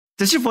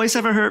Does your voice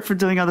ever hurt for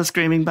doing all the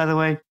screaming, by the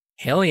way?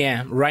 Hell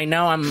yeah. Right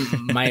now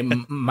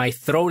my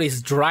throat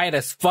is dry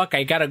as fuck.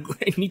 I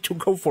need to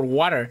go for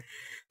water.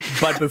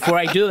 But before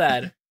I do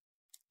that,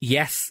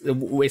 yes,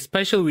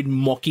 especially with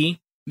Mokey,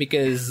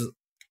 because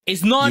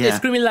it's not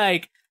screaming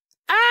like,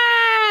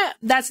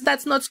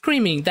 that's not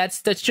screaming.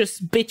 That's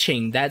just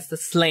bitching. That's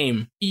the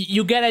lame.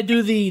 You gotta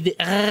do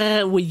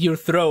the with your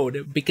throat,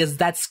 because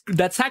that's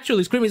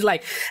actually screaming. It's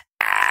like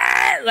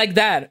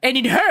that, and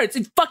it hurts.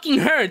 It fucking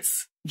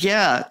hurts.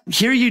 Yeah,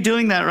 hear you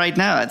doing that right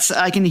now.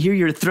 I can hear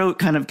your throat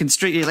kind of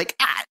constrict. You're like,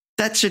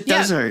 that shit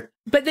does hurt.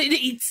 But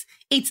it's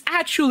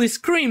actually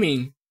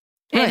screaming,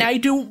 and I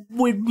do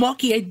with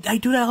Mokey. I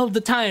do that all the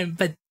time.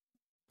 But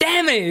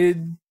damn it,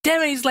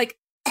 it's like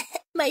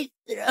my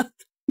throat.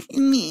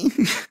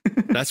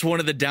 That's one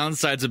of the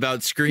downsides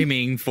about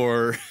screaming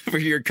for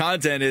your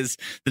content is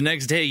the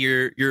next day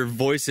your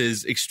voice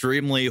is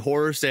extremely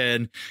hoarse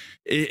and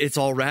it's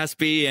all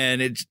raspy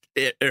and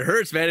it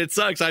hurts, man. It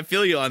sucks. I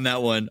feel you on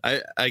that one.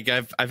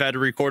 I've had to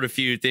record a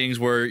few things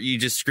where you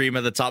just scream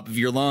at the top of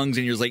your lungs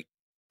and you're just like,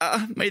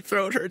 my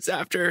throat hurts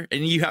after,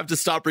 and you have to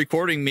stop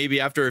recording maybe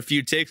after a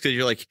few takes because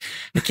you're like,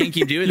 I can't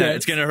keep doing that.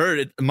 It's gonna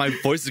hurt. My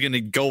voice is gonna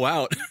go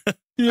out.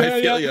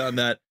 I feel you on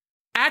that.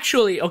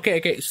 Actually,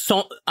 okay.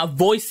 So a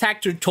voice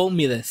actor told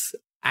me this.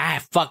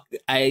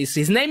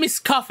 His name is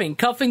Coffee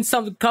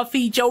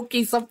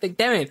Jokey something.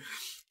 Damn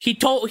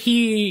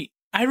it.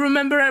 I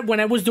remember when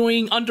I was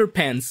doing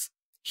Underpants,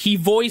 he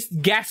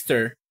voiced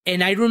Gaster,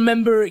 and I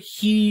remember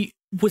he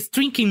was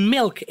drinking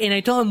milk, and I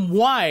told him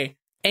why,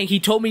 and he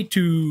told me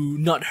to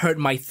not hurt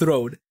my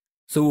throat.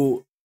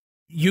 So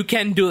you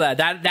can do that.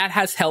 That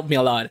has helped me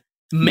a lot.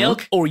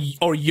 Milk? or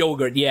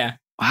yogurt, yeah.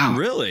 Wow,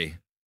 really?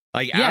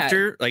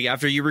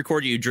 After you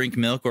record, you drink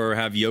milk or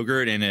have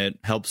yogurt, and it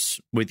helps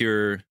with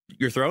your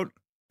throat?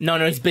 No,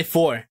 it's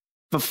before.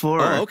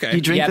 Oh, okay. You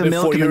drink the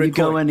milk and then you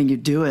go in and you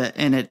do it,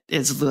 and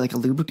it's like a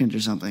lubricant or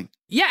something.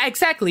 Yeah,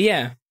 exactly.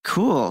 Yeah.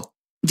 Cool.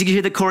 Did you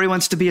hear that Corey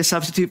wants to be a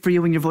substitute for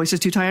you when your voice is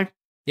too tired?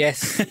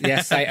 Yes,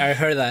 I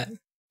heard that.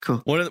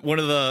 Cool. One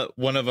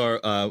of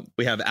our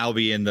we have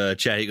Albie in the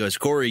chat. He goes,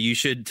 Corey, you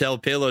should tell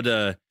Pelo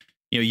to,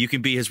 you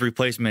can be his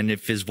replacement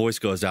if his voice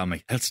goes down. I'm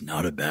like, that's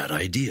not a bad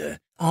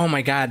idea. Oh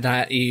my god,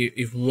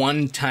 if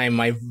one time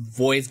my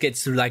voice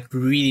gets like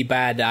really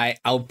bad,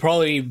 I'll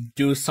probably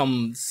do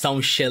some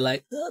shit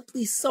like,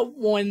 please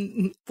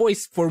someone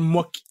voice for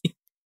Mokey.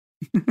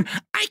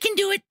 I can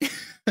do it.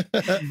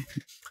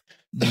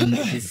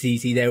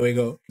 See, there we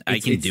go. I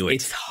can do it.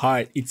 It's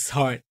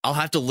hard. I'll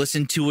have to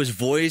listen to his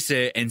voice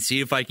and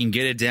see if I can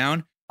get it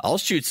down. I'll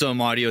shoot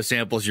some audio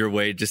samples your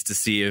way just to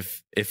see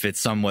if it's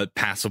somewhat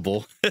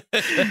passable.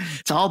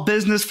 It's all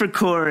business for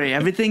Corey.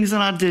 Everything's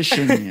an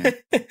audition here.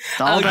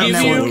 I'll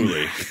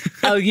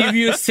give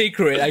you a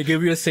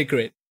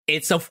secret.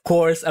 It's of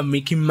course a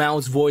Mickey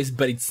Mouse voice,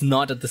 but it's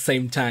not at the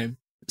same time.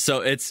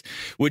 So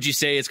would you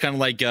say it's kind of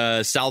like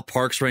South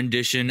Park's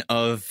rendition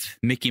of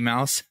Mickey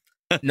Mouse?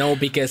 No,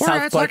 because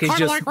South Park is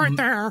just right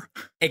there.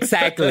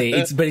 Exactly.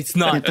 But it's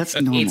not. Yeah, that's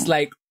normal.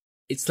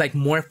 It's like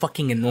more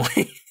fucking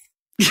annoying.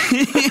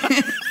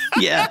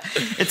 Yeah,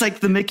 it's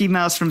like the Mickey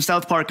Mouse from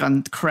South Park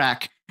on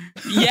crack.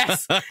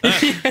 Yes.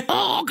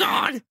 Oh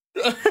god.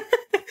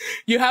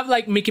 You have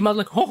like Mickey Mouse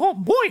like, oh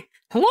boy,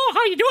 hello,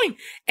 how you doing?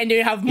 And then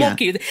you have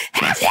Mokey,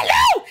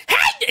 hello, hey!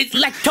 It's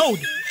like Toad.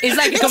 It's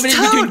like a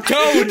combination between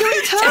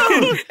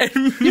Toad and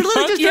You're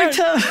literally just doing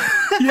Toad.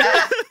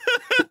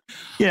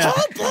 Yeah.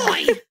 Oh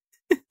boy.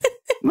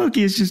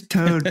 Mokey is just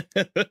Toad.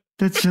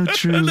 That's so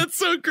true. That's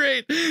so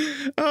great.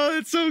 Oh,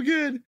 that's so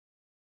good.